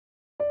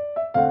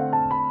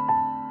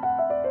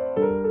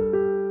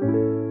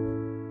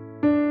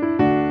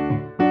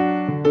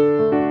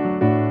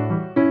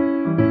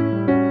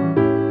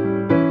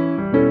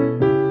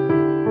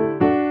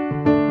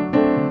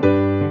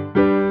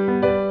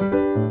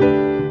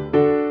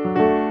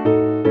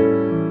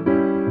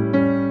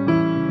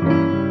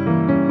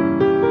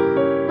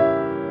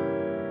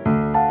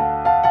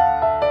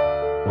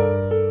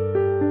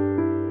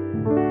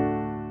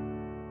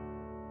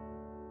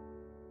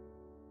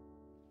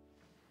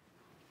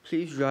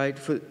Please rise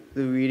for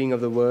the reading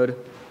of the word.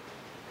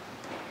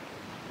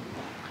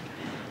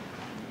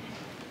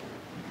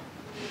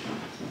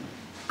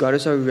 God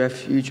is our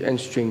refuge and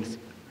strength,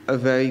 a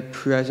very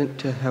present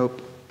to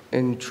help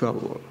in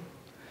trouble.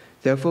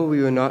 Therefore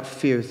we will not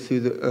fear though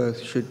the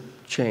earth should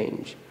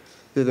change,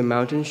 though the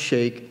mountains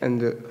shake and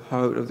the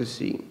heart of the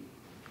sea.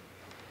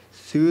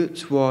 Through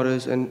its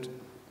waters and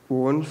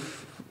roaring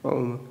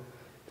foam,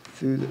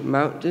 through the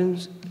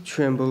mountains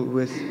tremble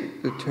with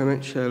the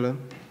torrent shall.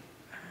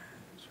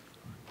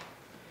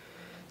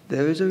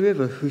 There is a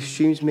river whose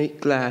streams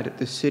make glad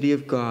the city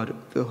of God,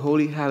 the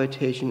holy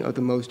habitation of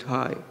the Most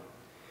High.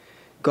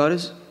 God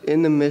is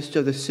in the midst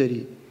of the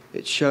city.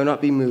 It shall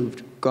not be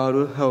moved. God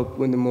will help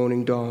when the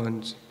morning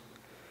dawns.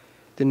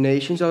 The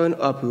nations are in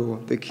uproar,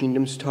 the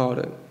kingdoms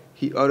totter.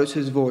 He utters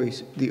his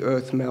voice, the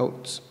earth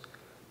melts.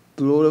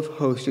 The Lord of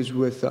hosts is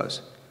with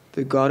us.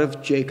 The God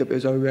of Jacob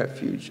is our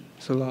refuge.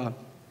 Salah.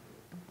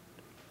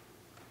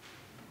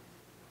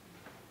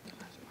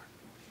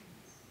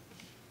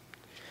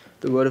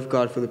 The word of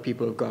God for the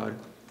people of God.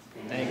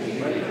 Thank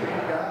you.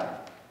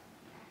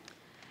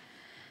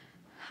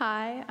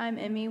 Hi, I'm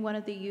Emmy, one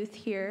of the youth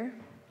here.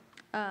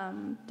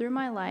 Through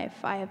my life,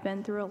 I have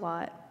been through a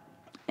lot,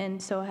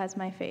 and so has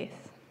my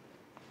faith.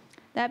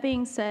 That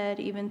being said,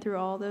 even through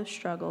all those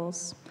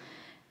struggles,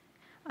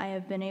 I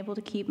have been able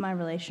to keep my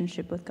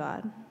relationship with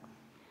God.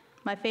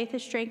 My faith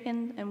has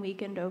strengthened and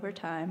weakened over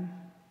time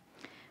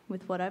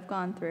with what I've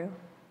gone through,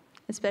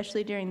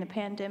 especially during the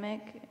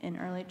pandemic in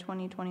early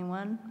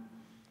 2021.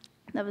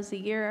 That was the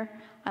year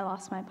I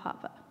lost my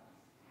papa.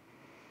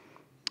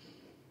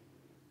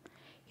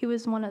 He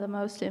was one of the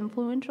most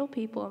influential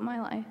people in my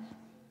life.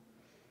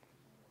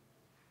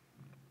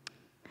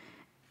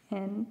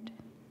 And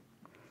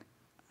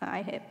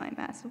I hit my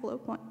massive low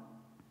point.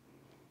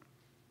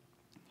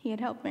 He had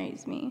helped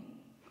raise me,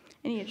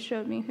 and he had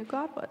showed me who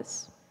God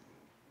was.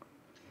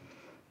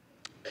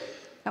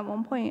 At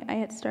one point, I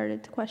had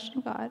started to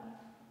question God,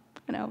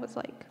 and I was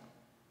like,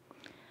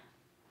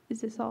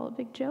 is this all a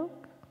big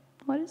joke?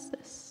 What is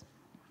this?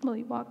 Will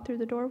he walk through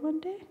the door one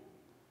day?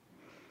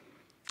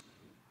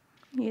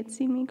 He had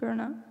seen me grown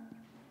up.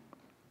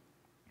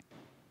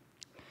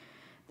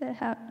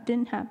 That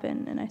didn't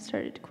happen, and I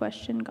started to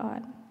question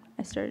God.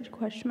 I started to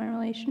question my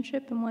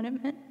relationship and what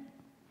it meant.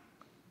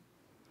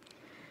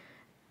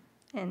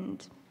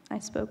 And I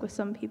spoke with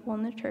some people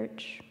in the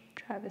church,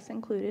 Travis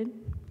included,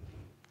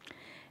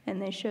 and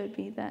they showed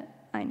me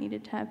that I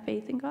needed to have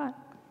faith in God.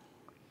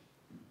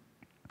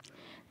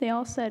 They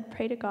all said,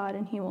 pray to God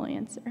and he will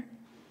answer.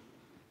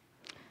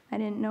 I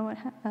didn't know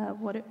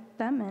what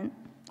that meant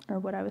or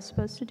what I was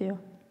supposed to do,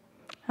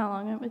 how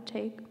long it would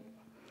take.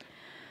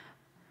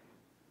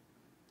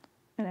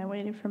 And I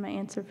waited for my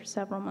answer for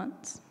several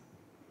months.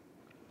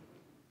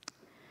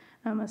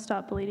 I almost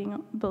stopped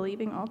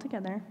believing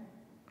altogether.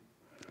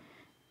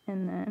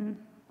 And then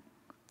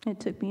it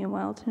took me a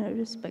while to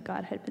notice, but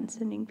God had been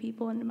sending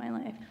people into my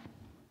life.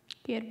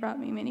 He had brought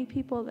me many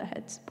people that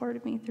had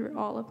supported me through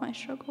all of my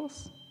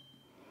struggles.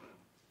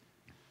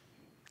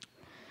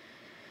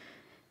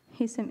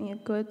 He sent me a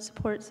good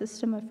support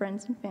system of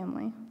friends and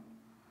family.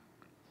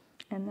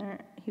 And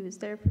he was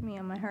there for me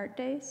on my hard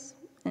days,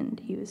 and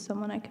he was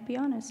someone I could be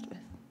honest with.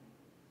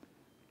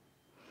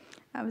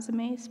 I was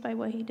amazed by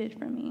what he did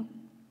for me.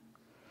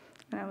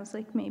 And I was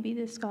like, maybe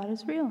this God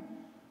is real.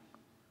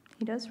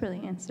 He does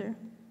really answer.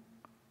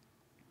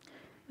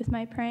 With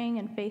my praying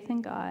and faith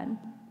in God,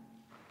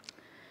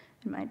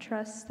 and my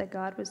trust that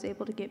God was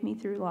able to get me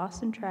through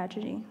loss and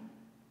tragedy,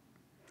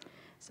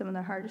 some of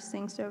the hardest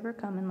things to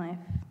overcome in life.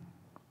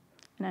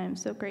 And I am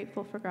so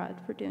grateful for God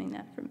for doing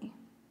that for me.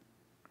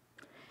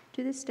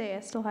 To this day,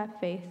 I still have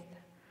faith,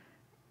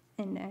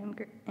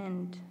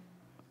 and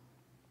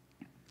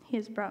he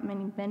has brought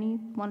many, many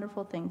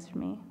wonderful things for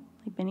me,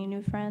 like many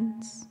new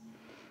friends,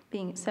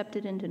 being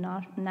accepted into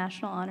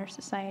National Honor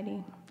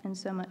Society, and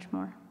so much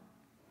more.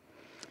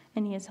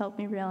 And he has helped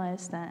me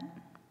realize that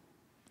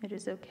it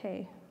is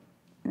okay,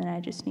 and that I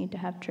just need to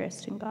have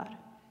trust in God.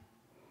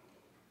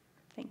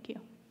 Thank you.